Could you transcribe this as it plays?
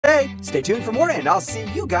today. Stay tuned for more, and I'll see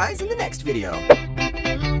you guys in the next video.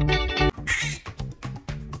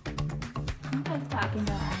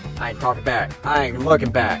 I ain't talking back. I ain't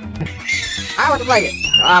looking back. I want to play it.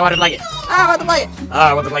 I want to play it. I want to play it.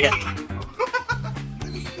 I want to play it.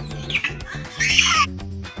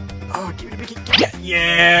 Oh, give me the biggie. Give me.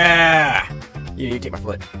 Yeah. You take my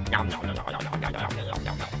foot.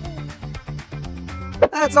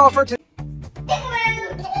 That's all for today.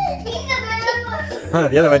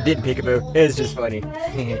 The other one did peekaboo. It's just funny.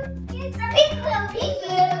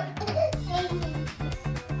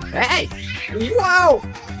 Hey! Wow!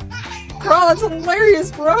 Bro, that's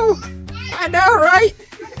hilarious, bro! I know, right?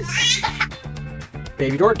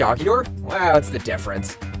 Baby door, doggy door? Wow, what's the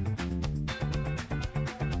difference?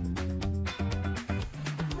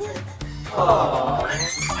 Aww.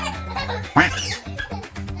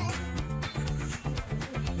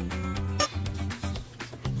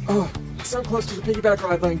 Oh, so close to the piggyback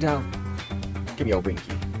ride laying down. Give me a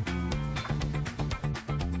winky.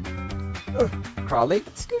 Crawly,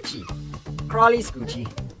 Scoochie. Crawly, Scoochie.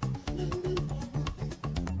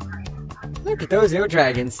 Look at those new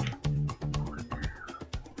dragons.